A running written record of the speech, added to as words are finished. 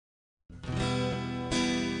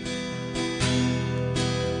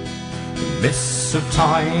mists of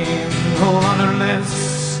time go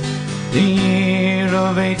honourless, the year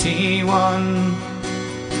of 81.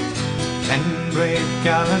 10 brave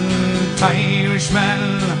gallant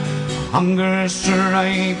Irishmen, hunger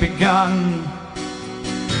strike begun.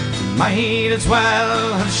 Might as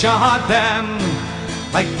well have shot them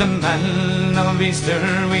like the men of Easter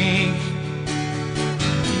week.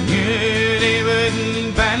 You knew they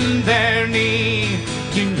wouldn't bend their knee,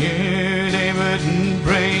 you knew they wouldn't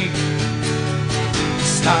break.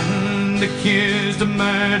 Stand accused of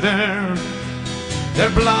murder,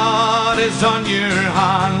 their blood is on your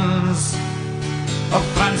hands. Of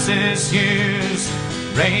Francis Hughes,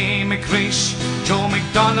 Ray McCreish, Joe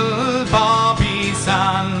McDonald, Bobby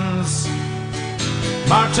Sands,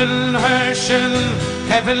 Martin Herschel,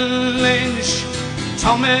 Kevin Lynch,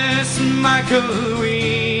 Thomas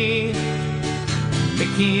McElwee,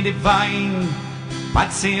 Mickey Devine,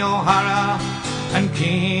 Patsy O'Hara and Cian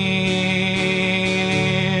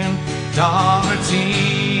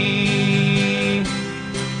Doherty.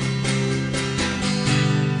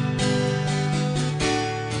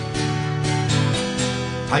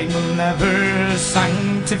 Time will never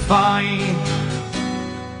sanctify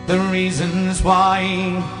the reasons why.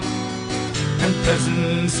 In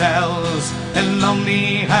prison cells, in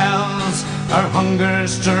lonely hells, our hunger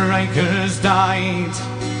strikers died.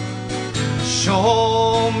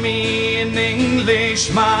 Show me an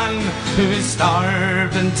Englishman who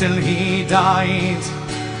starved until he died.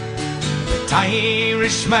 But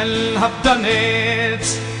Irishmen have done it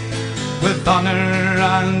with honour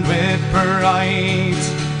and with pride.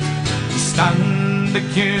 Stand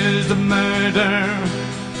accused of murder,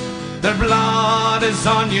 their blood is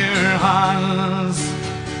on your hands.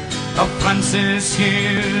 Of Francis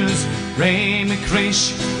Hughes, Ray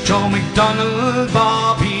McCreish, Joe McDonald,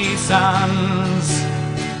 Bobby Sands,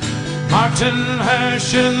 Martin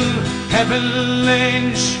Herschel, Kevin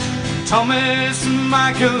Lynch, Thomas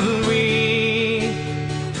McElwee,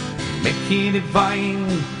 Mickey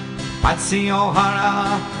Devine, Patsy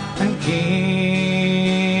O'Hara and Cian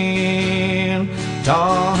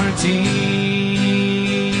Doherty.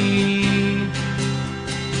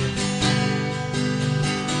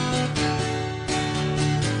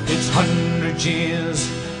 It's 100 years,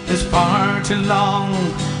 is far too long.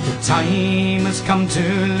 The time has come to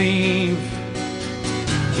leave.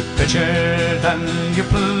 You butchered and you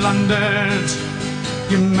plundered,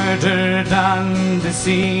 you murdered and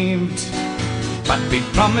deceived. But we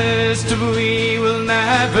promised we will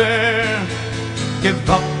never give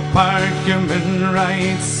up our human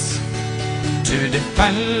rights, to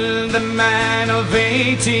defend the men of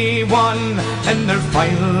 81 in their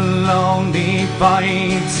final lonely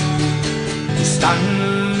fight.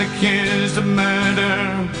 Stand accused of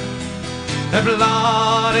murder, their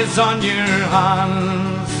blood is on your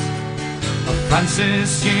hands. Of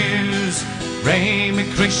Francis Hughes, Ray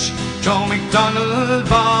McCreish, Joe McDonald,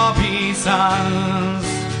 Bobby Sands,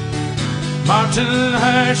 Martin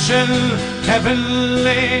Herschel, Kevin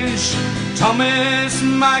Lynch, Thomas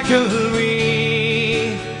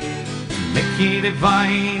McElwee, Mickey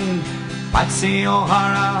Devine, Patsy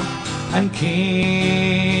O'Hara and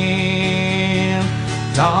Cian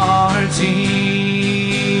Doherty.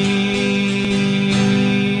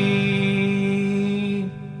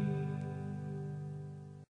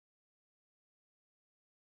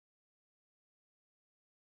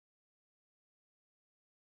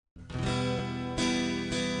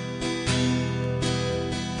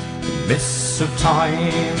 Mists of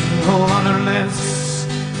time go honourless,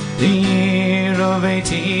 the year of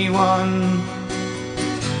 81.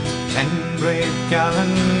 10 brave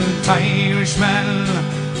gallant Irishmen,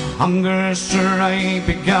 hunger strike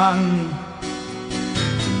begun.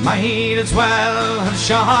 Might as well have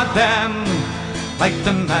shot them like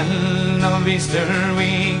the men of Easter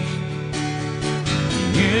week. You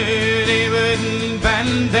knew they wouldn't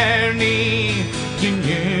bend their knee, you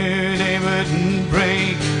knew they wouldn't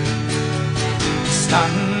break.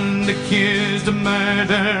 Stand accused of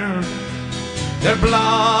murder, their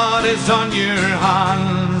blood is on your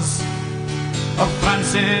hands. Of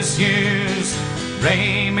Francis Hughes,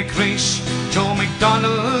 Ray McCreish, Joe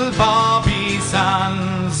McDonald, Bobby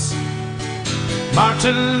Sands,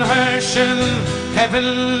 Martin Herschel,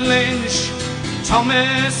 Kevin Lynch,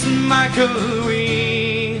 Thomas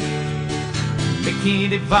McElwee, Mickey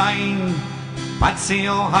Devine, Patsy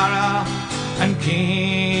O'Hara and Cian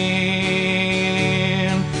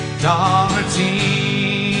Doherty.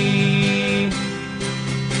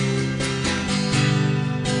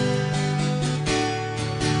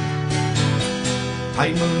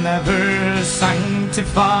 Time will never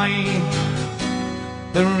sanctify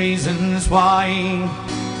the reasons why.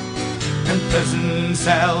 in prison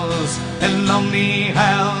cells, in lonely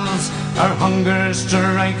hells, our hunger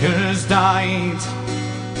strikers died.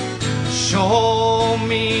 Show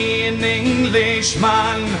me an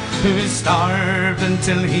Englishman who starved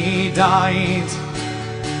until he died.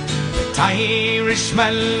 But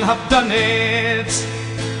Irishmen have done it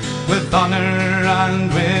with honour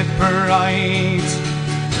and with pride.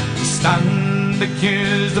 They stand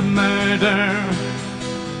accused of murder,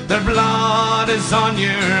 their blood is on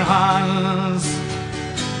your hands.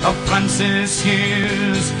 Of Francis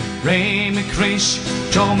Hughes, Ray McCrish,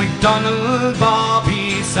 Joe McDonald,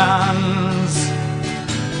 Bobby Sands,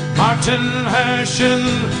 Martin Herschel,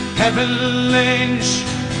 Kevin Lynch,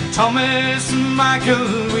 Thomas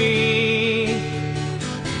McElwee,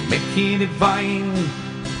 Mickey Devine,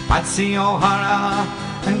 Patsy O'Hara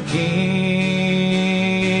and Keane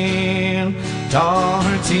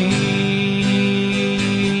Doherty.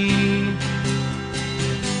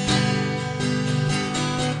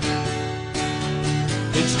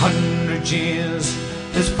 It's 100 years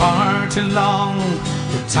is far too long.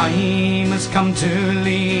 The time has come to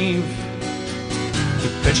leave. You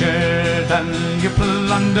butchered and you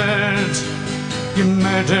plundered, you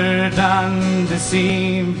murdered and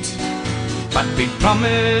deceived. But we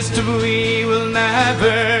promised we will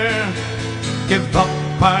never give up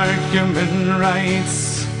our human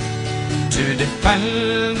rights to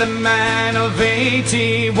defend the men of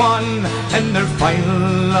 81 in their final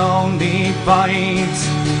lonely fight.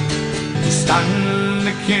 They stand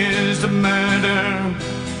accused of murder,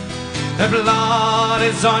 their blood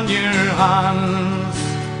is on your hands.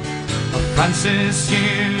 Of Francis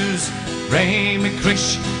Hughes, Ray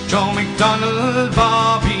McCrish, Joe McDonald,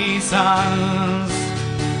 Bobby Sands,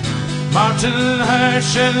 Martin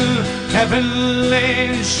Herschel, Kevin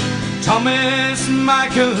Lynch, Thomas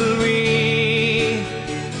McElwee,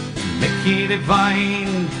 Mickey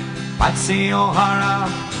Devine, Patsy O'Hara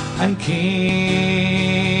and Keane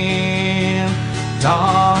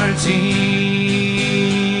Doherty.